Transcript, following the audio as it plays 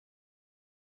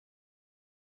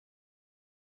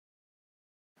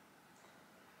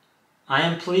I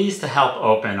am pleased to help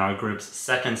open our group's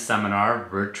second seminar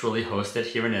virtually hosted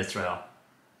here in Israel.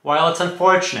 While it's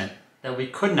unfortunate that we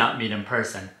could not meet in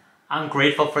person, I'm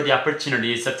grateful for the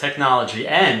opportunities of technology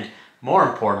and, more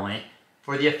importantly,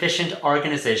 for the efficient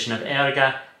organization of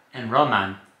Erga and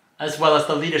Roman, as well as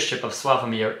the leadership of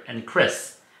Sławomir and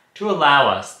Chris, to allow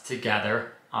us to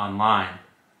gather online.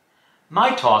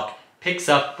 My talk picks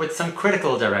up with some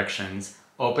critical directions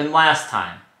opened last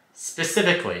time.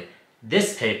 Specifically,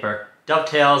 this paper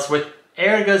dovetails with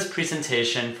Erga's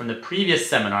presentation from the previous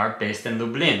seminar based in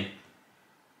Lublin.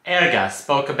 Erga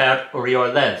spoke about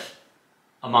Orlev,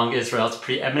 among Israel's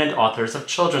preeminent authors of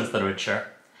children's literature,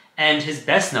 and his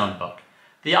best-known book,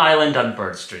 The Island on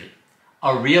Bird Street,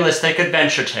 a realistic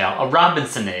adventure tale, a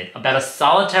Robinsonade, about a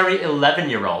solitary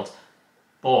 11-year-old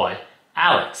boy,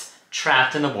 Alex,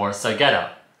 trapped in the Warsaw Ghetto.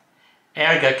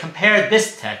 Erga compared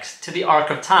this text to the Arc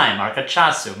of Time, Arca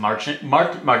Czasu,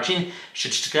 Marcin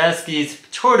Szczygielski's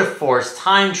tour de force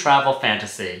time travel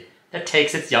fantasy that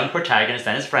takes its young protagonist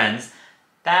and his friends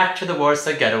back to the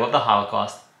Warsaw Ghetto of the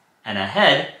Holocaust and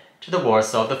ahead to the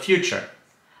Warsaw of the future.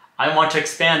 I want to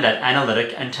expand that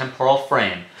analytic and temporal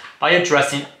frame by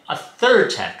addressing a third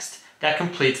text that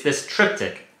completes this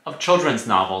triptych of children's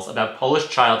novels about Polish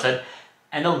childhood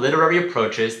and the literary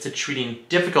approaches to treating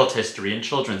difficult history in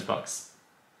children's books.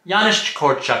 Janusz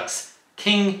Korczak's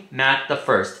King Mat I,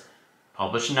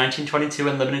 published in 1922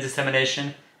 in limited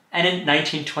dissemination, and in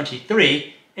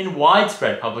 1923 in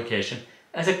widespread publication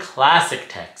as a classic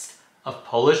text of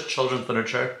Polish children's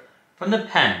literature from the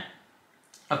pen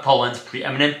of Poland's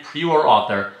preeminent pre-war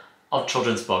author of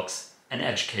children's books and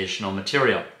educational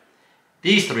material.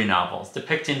 These three novels,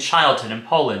 depicting childhood in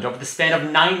Poland over the span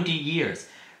of 90 years,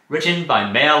 written by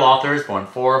male authors born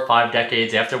 4 or 5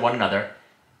 decades after one another,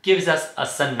 gives us a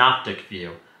synoptic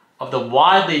view of the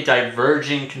widely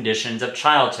diverging conditions of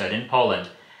childhood in Poland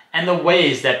and the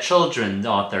ways that children's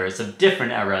authors of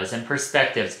different eras and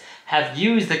perspectives have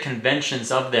used the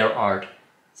conventions of their art,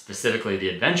 specifically the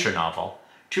adventure novel,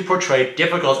 to portray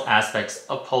difficult aspects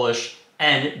of Polish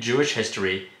and Jewish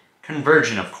history,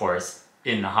 converging, of course,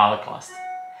 in the Holocaust.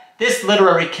 This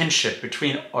literary kinship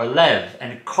between Orlev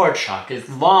and Korczak is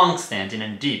long-standing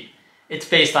and deep. It's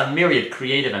based on myriad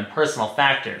creative and personal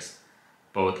factors.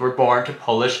 Both were born to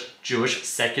Polish Jewish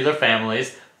secular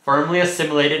families, firmly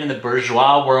assimilated in the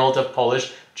bourgeois world of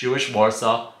Polish Jewish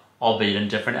Warsaw, albeit in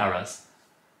different eras.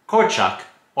 Korczak,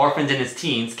 orphaned in his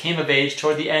teens, came of age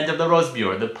toward the end of the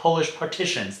Rozbiór, the Polish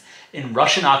partitions, in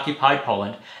Russian-occupied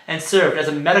Poland, and served as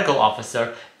a medical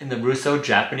officer in the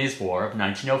Russo-Japanese War of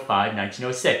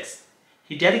 1905-1906.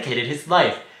 He dedicated his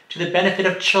life to the benefit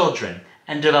of children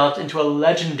and developed into a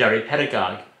legendary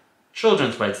pedagogue,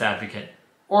 children's rights advocate,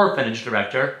 orphanage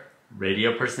director,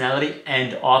 radio personality,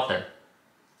 and author.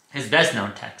 His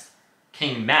best-known text,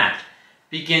 King Mat,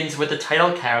 begins with the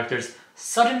title character's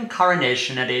sudden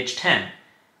coronation at age 10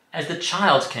 as the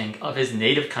child king of his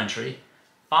native country,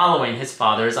 following his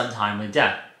father's untimely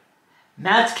death.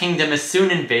 Mat's kingdom is soon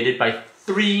invaded by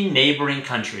 3 neighboring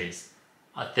countries,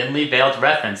 a thinly veiled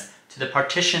reference to the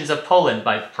partitions of Poland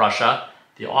by Prussia,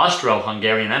 the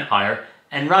Austro-Hungarian Empire,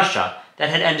 and Russia that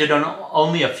had ended on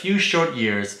only a few short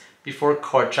years before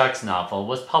Korczak's novel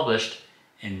was published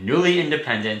in newly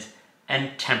independent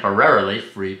and temporarily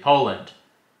free Poland.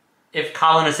 If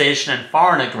colonization and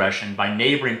foreign aggression by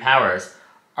neighboring powers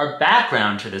are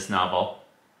background to this novel,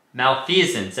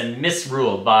 malfeasance and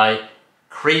misrule by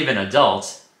craven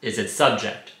adults is its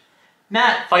subject.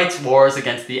 Mat fights wars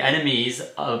against the enemies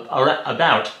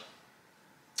about,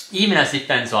 even as he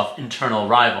fends off internal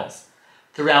rivals.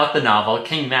 Throughout the novel,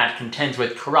 King Mat contends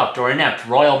with corrupt or inept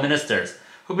royal ministers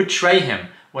who betray him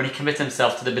when he commits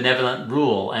himself to the benevolent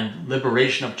rule and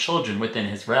liberation of children within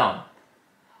his realm.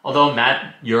 Although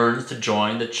Mat yearns to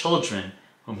join the children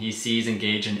whom he sees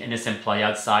engage in innocent play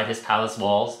outside his palace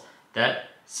walls that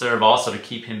serve also to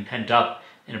keep him pent up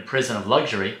in a prison of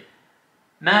luxury,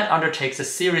 Mat undertakes a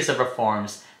series of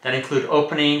reforms that include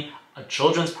opening a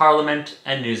children's parliament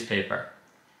and newspaper.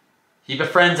 He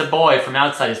befriends a boy from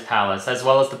outside his palace, as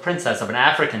well as the princess of an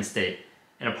African state,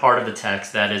 in a part of the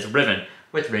text that is riven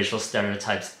with racial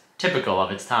stereotypes typical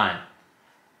of its time.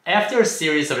 After a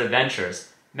series of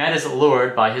adventures, Mat is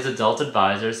lured by his adult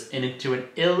advisors into an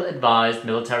ill-advised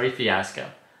military fiasco.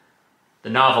 The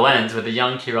novel ends with the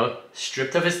young hero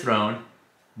stripped of his throne,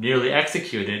 nearly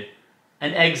executed,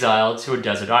 and exiled to a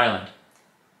desert island.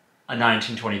 A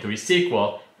 1923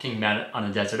 sequel, King Mat on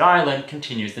a Desert Island,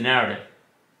 continues the narrative.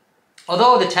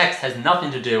 Although the text has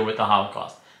nothing to do with the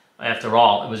Holocaust, after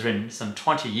all, it was written some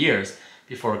 20 years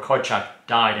before Korczak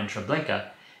died in Treblinka,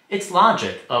 its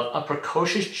logic of a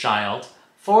precocious child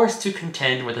forced to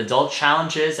contend with adult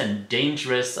challenges and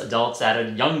dangerous adults at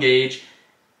a young age,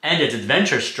 and its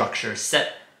adventure structure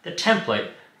set the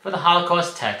template for the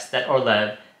Holocaust text that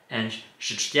Orlev and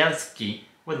Szczykielski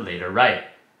would later write.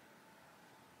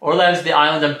 Orlev's The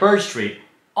Island on Bird Street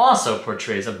also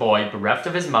portrays a boy bereft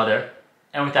of his mother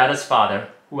and without his father,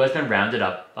 who has been rounded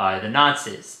up by the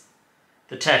Nazis.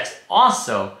 The text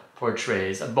also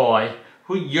portrays a boy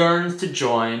who yearns to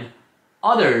join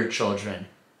other children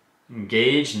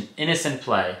engaged in innocent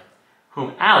play,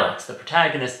 whom Alex, the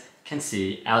protagonist, can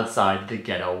see outside the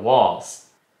ghetto walls.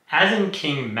 As in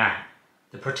King Matt,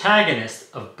 the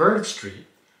protagonist of Bird Street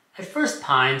at first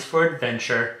pines for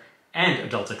adventure and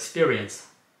adult experience,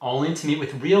 only to meet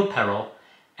with real peril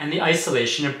and the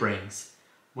isolation it brings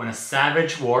when a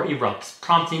savage war erupts,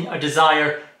 prompting a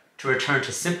desire to return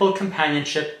to simple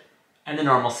companionship and the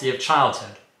normalcy of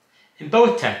childhood. In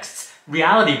both texts,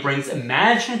 reality brings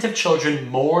imaginative children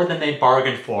more than they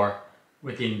bargained for,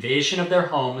 with the invasion of their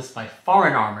homes by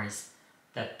foreign armies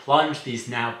that plunge these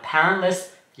now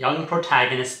parentless young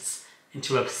protagonists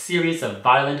into a series of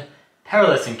violent,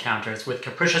 perilous encounters with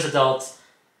capricious adults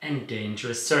and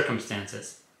dangerous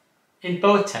circumstances. In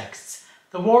both texts,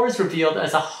 the war is revealed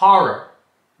as a horror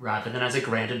rather than as a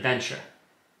grand adventure.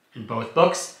 In both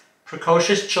books,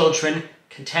 precocious children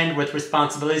contend with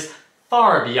responsibilities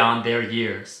far beyond their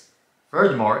years.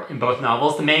 Furthermore, in both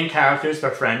novels, the main characters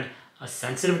befriend a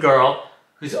sensitive girl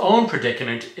whose own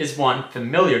predicament is one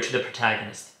familiar to the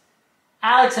protagonist.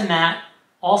 Alex and Matt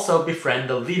also befriend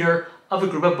the leader of a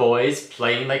group of boys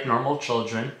playing like normal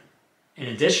children. In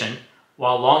addition,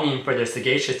 while longing for their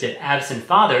sagacious yet absent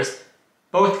fathers,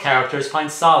 both characters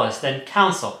find solace and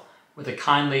counsel with a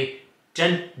kindly,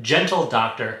 gentle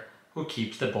doctor who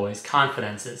keeps the boys'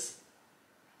 confidences.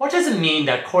 What does it mean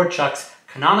that Korczak's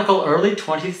canonical early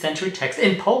 20th century text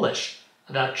in Polish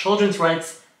about children's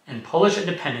rights and Polish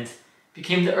independence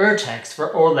became the urtext for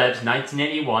Orlev's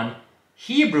 1981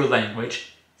 Hebrew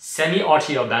language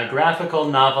semi-autobiographical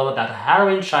novel about a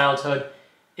harrowing childhood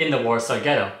in the Warsaw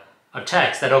Ghetto, a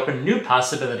text that opened new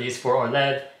possibilities for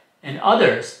Orlev and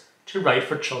others to write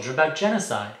for children about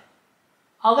genocide?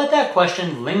 I'll let that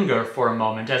question linger for a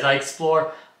moment as I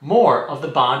explore more of the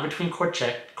bond between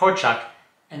Korczak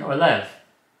and Orlev,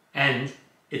 and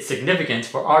its significance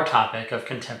for our topic of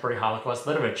contemporary Holocaust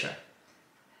literature.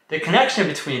 The connection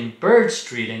between Bird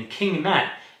Street and King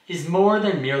Matt is more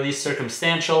than merely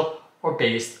circumstantial or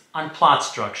based on plot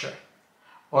structure.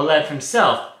 Orlev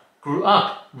himself grew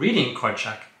up reading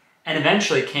Korczak and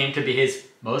eventually came to be his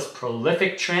most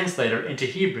prolific translator into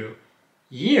Hebrew,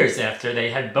 years after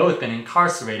they had both been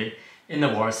incarcerated in the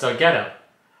Warsaw Ghetto.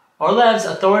 Orlev's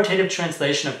authoritative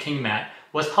translation of King Matt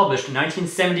was published in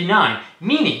 1979,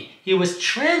 meaning he was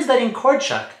translating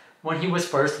Korczak when he was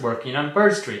first working on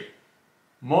Bird Street.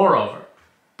 Moreover,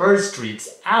 Bird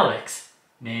Street's Alex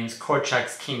names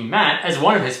Korczak's King Matt as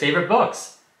one of his favorite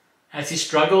books. As he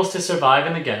struggles to survive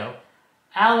in the ghetto,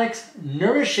 Alex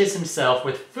nourishes himself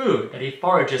with food that he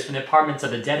forages from the apartments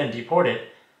of the dead and deported,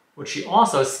 which he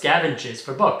also scavenges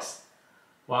for books.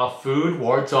 While food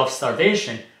wards off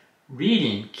starvation,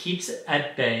 reading keeps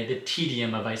at bay the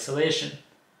tedium of isolation.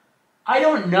 "I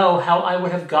don't know how I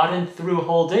would have gotten through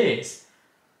whole days,"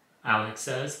 Alex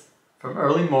says. "From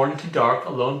early morning to dark,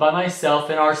 alone by myself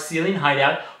in our ceiling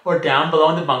hideout or down below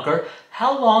in the bunker,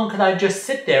 how long could I just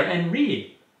sit there and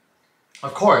read?"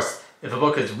 Of course, if a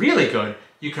book is really good,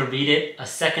 you can read it a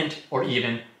second or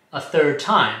even a third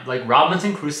time, like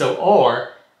Robinson Crusoe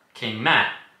or King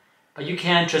Matt. But you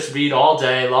can't just read all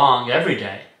day long every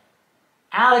day.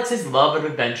 Alex's love of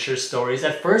adventure stories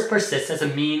at first persists as a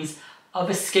means of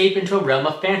escape into a realm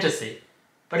of fantasy,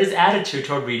 but his attitude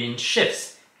toward reading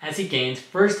shifts as he gains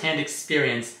first-hand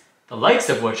experience, the likes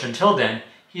of which until then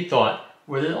he thought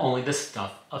were only the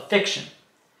stuff of fiction.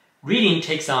 Reading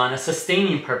takes on a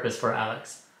sustaining purpose for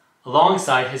Alex.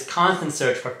 Alongside his constant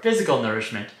search for physical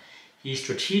nourishment, he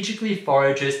strategically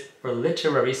forages for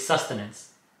literary sustenance.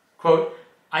 Quote,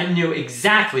 "I knew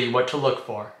exactly what to look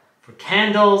for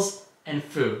candles and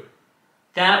food.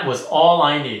 That was all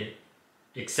I needed,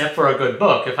 except for a good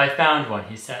book if I found one,"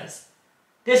 he says.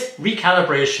 This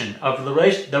recalibration of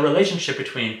the relationship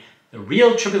between the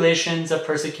real tribulations of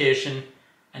persecution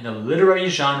and the literary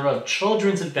genre of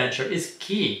children's adventure is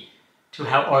key to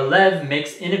how Orlev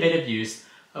makes innovative use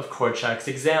of Korczak's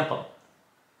example.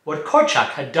 What Korczak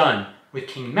had done with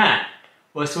King Matt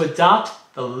was to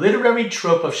adopt the literary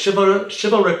trope of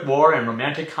chivalric war and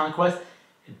romantic conquest,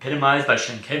 epitomized by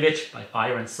Sienkiewicz, by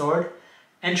Fire and Sword,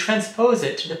 and transpose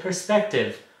it to the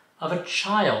perspective of a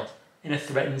child in a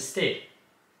threatened state.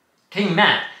 King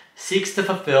Matt seeks to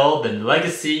fulfill the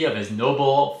legacy of his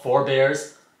noble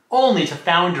forebears, only to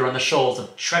founder on the shoals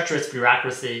of treacherous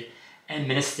bureaucracy and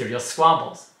ministerial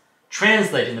squabbles,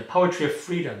 translating the poetry of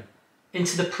freedom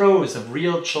into the prose of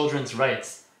real children's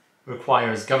rights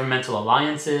requires governmental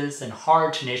alliances and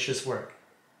hard, tenacious work.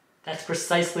 That's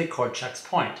precisely Korczak's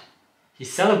point. He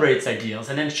celebrates ideals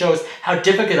and then shows how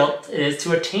difficult it is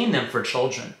to attain them for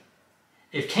children.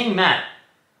 If King Mat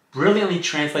brilliantly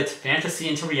translates fantasy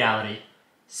into reality,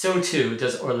 so too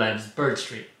does Orlev's Bird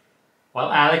Street.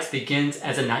 While Alex begins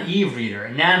as a naive reader,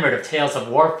 enamored of tales of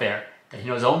warfare that he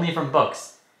knows only from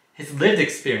books, his lived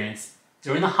experience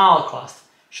during the Holocaust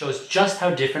shows just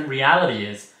how different reality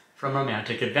is from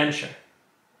romantic adventure.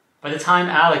 By the time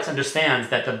Alex understands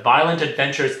that the violent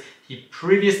adventures he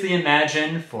previously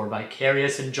imagined for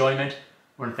vicarious enjoyment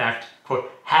were in fact,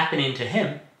 quote, happening to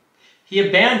him, he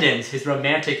abandons his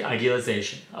romantic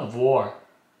idealization of war.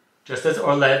 Just as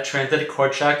Orlev translated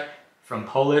Korczak from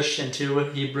Polish into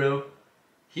Hebrew,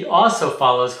 he also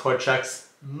follows Korczak's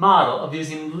model of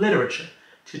using literature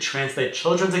to translate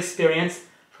children's experience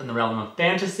from the realm of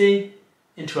fantasy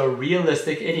into a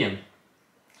realistic idiom.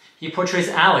 He portrays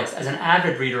Alex as an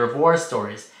avid reader of war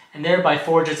stories and thereby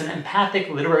forges an empathic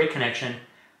literary connection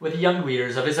with young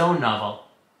readers of his own novel,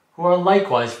 who are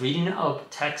likewise reading a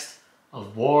text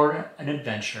of war and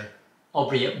adventure,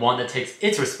 albeit one that takes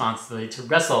its responsibility to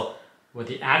wrestle with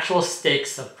the actual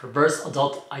stakes of perverse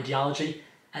adult ideology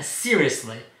as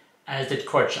seriously as did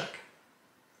Korczak.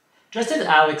 Just as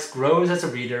Alex grows as a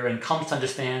reader and comes to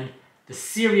understand the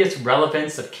serious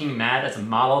relevance of King Mat as a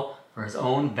model for his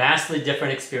own vastly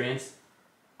different experience,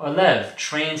 Orlev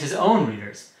trains his own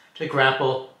readers to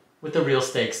grapple with the real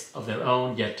stakes of their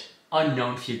own yet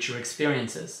unknown future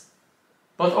experiences.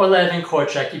 Both Orlev and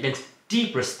Korczak evince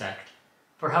deep respect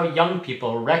for how young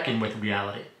people reckon with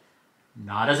reality,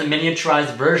 not as a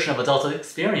miniaturized version of adult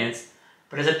experience,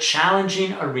 but as a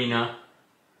challenging arena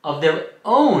of their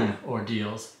own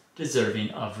ordeals deserving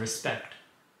of respect.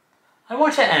 I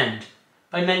want to end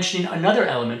by mentioning another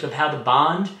element of how the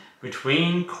bond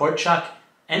between Korczak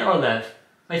and Orlev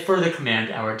may further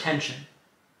command our attention.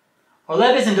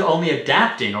 Orlev isn't only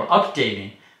adapting or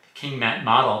updating the King Mat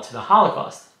model to the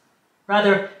Holocaust.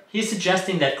 Rather, he is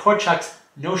suggesting that Korczak's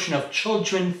notion of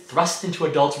children thrust into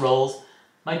adult roles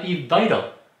might be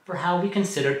vital for how we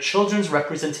consider children's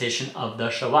representation of the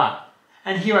Shoah.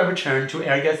 And here I return to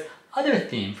Erga's other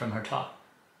theme from her talk,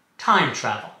 time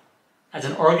travel, as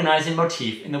an organizing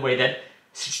motif in the way that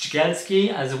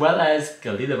Szygelski, as well as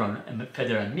Galila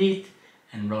Federamit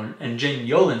and Jane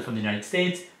Yolen from the United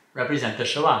States, represent the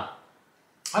Shoah.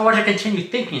 I want to continue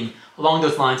thinking along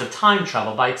those lines of time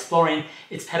travel by exploring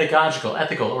its pedagogical,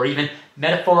 ethical, or even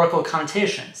metaphorical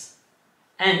connotations,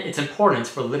 and its importance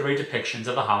for literary depictions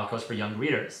of the Holocaust for young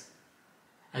readers.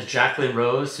 As Jacqueline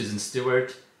Rose, Susan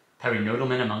Stewart, Perry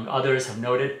Nodelman, among others, have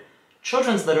noted,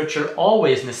 children's literature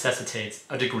always necessitates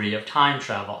a degree of time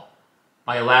travel,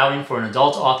 by allowing for an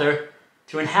adult author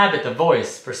to inhabit the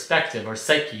voice, perspective, or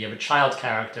psyche of a child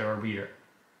character or reader.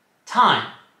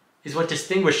 Time is what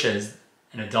distinguishes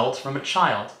an adult from a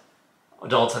child.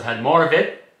 Adults have had more of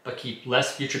it, but keep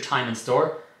less future time in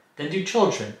store, than do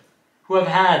children, who have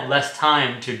had less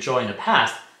time to enjoy in the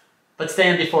past, but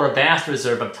stand before a vast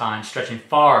reserve of time stretching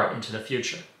far into the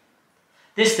future.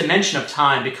 This dimension of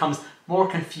time becomes more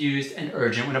confused and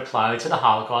urgent when applied to the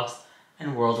Holocaust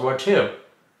and World War II,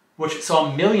 which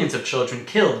saw millions of children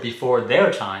killed before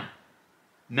their time.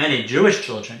 Many Jewish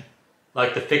children,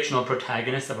 like the fictional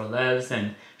protagonists of Orlev's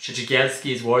and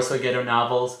Szygelski's Warsaw Ghetto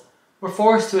novels, were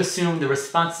forced to assume the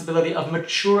responsibility of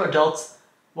mature adults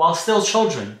while still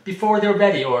children, before they're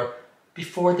ready, or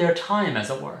before their time, as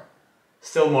it were.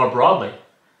 Still more broadly,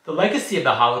 the legacy of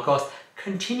the Holocaust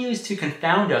continues to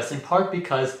confound us in part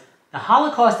because the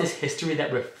Holocaust is history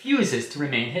that refuses to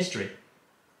remain history.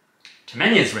 To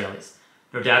many Israelis,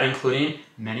 no doubt including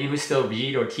many who still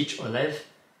read or teach Orlev,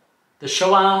 the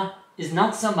Shoah is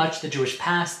not so much the Jewish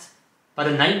past, but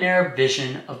a nightmare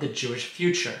vision of the Jewish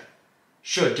future,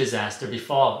 should disaster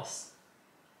befall us.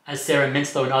 As Sarah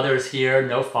Minslow and others here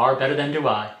know far better than do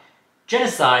I,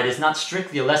 genocide is not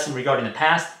strictly a lesson regarding the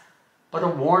past, but a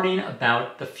warning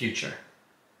about the future.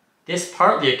 This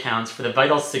partly accounts for the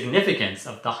vital significance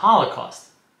of the Holocaust,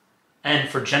 and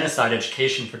for genocide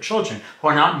education for children who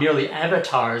are not merely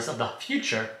avatars of the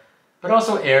future, but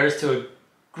also heirs to a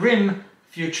grim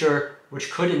future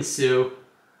which could ensue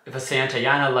if a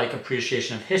Santayana-like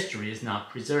appreciation of history is not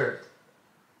preserved.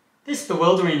 This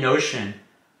bewildering notion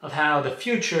of how the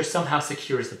future somehow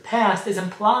secures the past is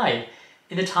implied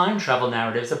in the time travel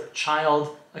narratives of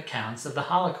child accounts of the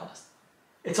Holocaust.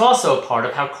 It's also part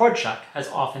of how Korczak has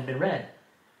often been read.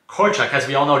 Korczak, as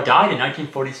we all know, died in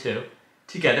 1942,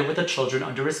 together with the children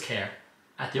under his care,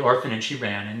 at the orphanage he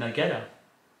ran in the ghetto.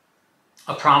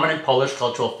 A prominent Polish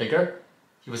cultural figure,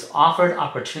 he was offered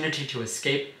opportunity to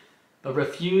escape, but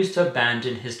refused to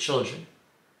abandon his children.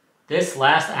 This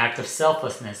last act of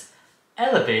selflessness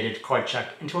elevated Korczak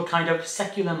into a kind of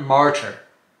secular martyr.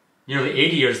 Nearly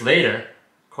 80 years later,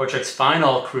 Korczak's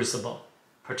final crucible,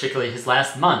 particularly his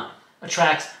last month,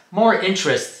 attracts more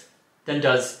interest than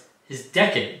does his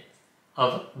decade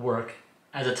of work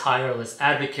as a tireless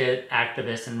advocate,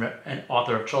 activist, and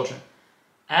author of children.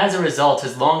 As a result,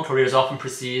 his long career is often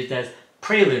perceived as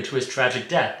prelude to his tragic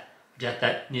death, a death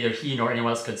that neither he nor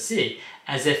anyone else could see,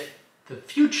 as if the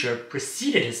future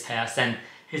preceded his past and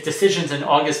his decisions in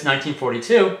August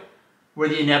 1942 were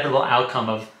the inevitable outcome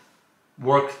of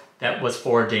work that was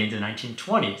foreordained in the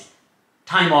 1920s.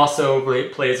 Time also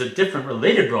plays a different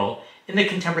related role in the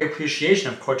contemporary appreciation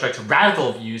of Korczak's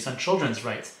radical views on children's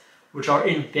rights, which are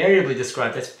invariably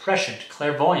described as prescient,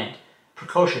 clairvoyant,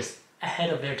 precocious, ahead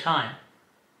of their time.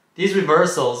 These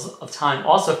reversals of time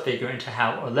also figure into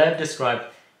how Orlev described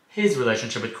his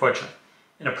relationship with Korczak.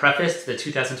 In a preface to the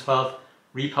 2012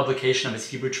 republication of his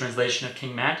Hebrew translation of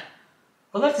King Matt,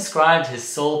 Orlev described his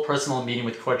sole personal meeting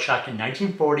with Korczak in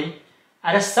 1940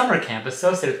 at a summer camp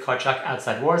associated with Korczak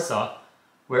outside Warsaw,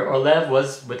 where Orlev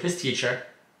was with his teacher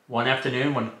one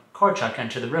afternoon when Korczak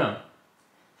entered the room.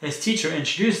 His teacher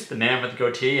introduced the man with the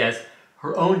goatee as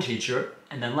her own teacher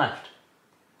and then left.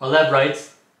 Orlev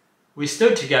writes, "We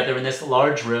stood together in this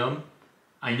large room.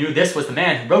 I knew this was the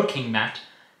man who wrote King Matt,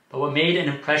 but what made an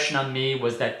impression on me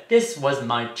was that this was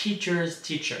my teacher's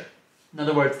teacher. In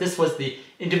other words, this was the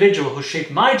individual who shaped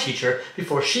my teacher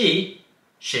before she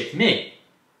shaped me."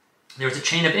 There was a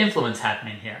chain of influence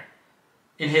happening here.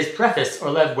 In his preface,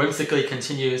 Orlev whimsically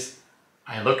continues,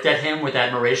 "I looked at him with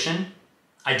admiration.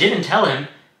 I didn't tell him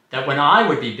that when I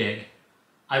would be big,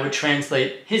 I would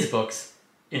translate his books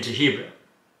into Hebrew."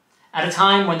 At a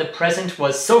time when the present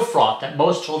was so fraught that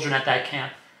most children at that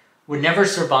camp would never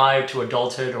survive to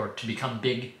adulthood or to become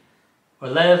big,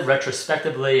 Orlev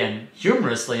retrospectively and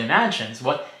humorously imagines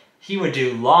what he would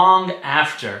do long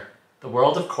after the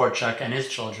world of Korczak and his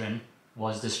children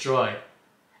was destroyed,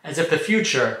 as if the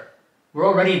future were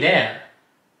already there,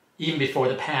 even before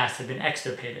the past had been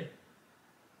extirpated.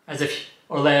 As if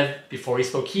Orlev, before he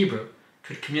spoke Hebrew,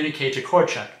 could communicate to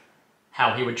Korczak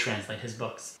how he would translate his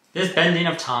books. This bending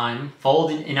of time,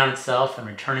 folding in on itself and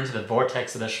returning to the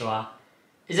vortex of the Shoah,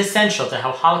 is essential to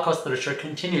how Holocaust literature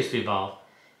continues to evolve,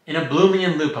 in a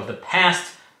Bloomian loop of the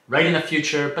past, writing the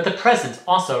future, but the present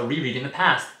also rereading the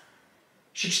past.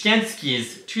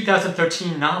 Shchyansky's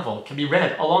 2013 novel can be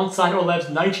read alongside Orlev's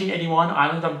 1981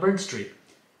 Island on Burnt Street,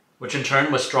 which in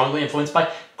turn was strongly influenced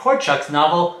by Korczak's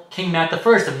novel King Matt I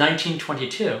of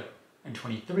 1922 and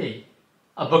 23,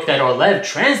 a book that Orlev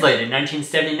translated in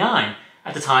 1979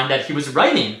 at the time that he was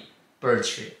writing Burnt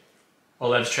Street.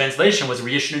 Orlev's translation was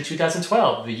reissued in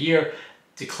 2012, the year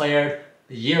declared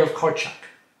the Year of Korczak.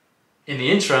 In the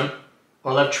interim,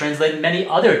 Orlev translated many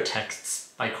other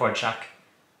texts by Korczak,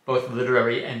 both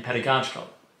literary and pedagogical.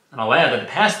 And I'll add that the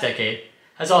past decade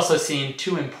has also seen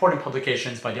two important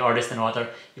publications by the artist and author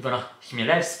Iwona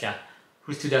Chmielewska,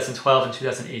 whose 2012 and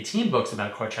 2018 books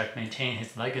about Korczak maintain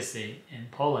his legacy in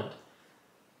Poland.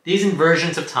 These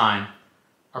inversions of time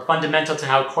are fundamental to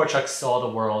how Korczak saw the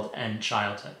world and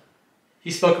childhood. He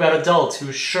spoke about adults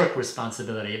who shirk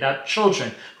responsibility, about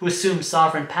children who assume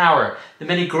sovereign power, the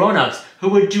many grown-ups who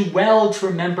would do well to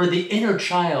remember the inner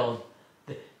child,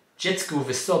 the dziecko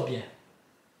w sobie.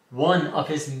 One of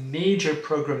his major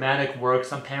programmatic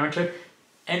works on parenthood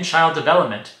and child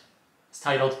development is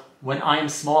titled When I Am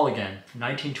Small Again, from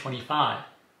 1925.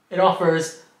 It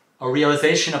offers a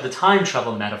realization of the time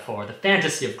travel metaphor, the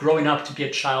fantasy of growing up to be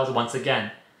a child once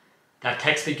again. That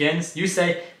text begins, you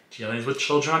say, dealings with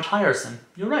children are tiresome.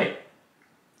 You're right.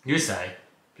 You say,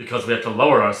 because we have to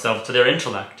lower ourselves to their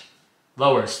intellect.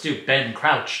 Lower, stoop, bend,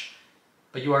 crouch.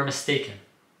 But you are mistaken.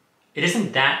 It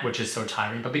isn't that which is so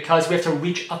tiring, but because we have to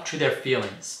reach up to their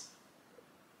feelings.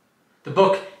 The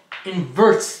book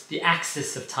inverts the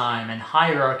axis of time and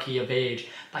hierarchy of age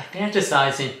by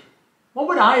fantasizing, what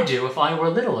would I do if I were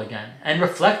little again? And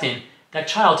reflecting that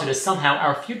childhood is somehow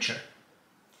our future.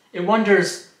 It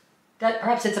wonders that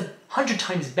perhaps it's 100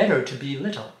 times better to be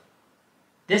little.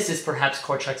 This is perhaps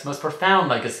Korczak's most profound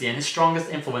legacy and his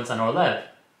strongest influence on Orlev,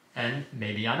 and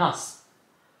maybe on us.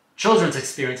 Children's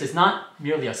experience is not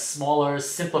merely a smaller,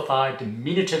 simplified,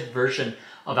 diminutive version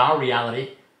of our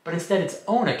reality, but instead its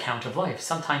own account of life,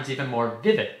 sometimes even more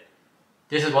vivid.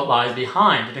 This is what lies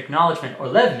behind an acknowledgement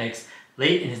Orlev makes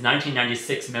late in his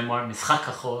 1996 memoir Mishak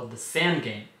Kachol, The Sand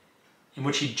Game, in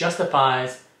which he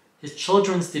justifies his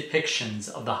children's depictions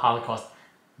of the Holocaust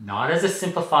not as a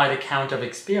simplified account of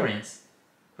experience,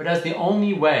 but as the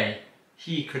only way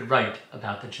he could write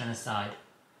about the genocide.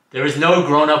 There is no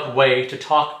grown-up way to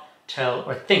talk, tell,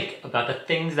 or think about the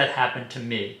things that happened to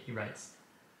me, he writes.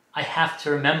 I have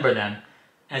to remember them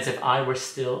as if I were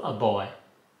still a boy.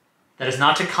 That is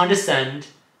not to condescend,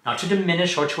 not to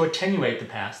diminish or to attenuate the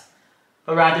past,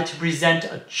 but rather to present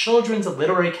a children's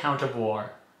literary account of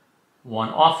war, one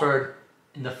offered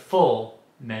in the full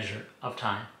measure of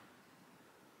time.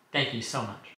 Thank you so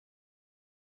much.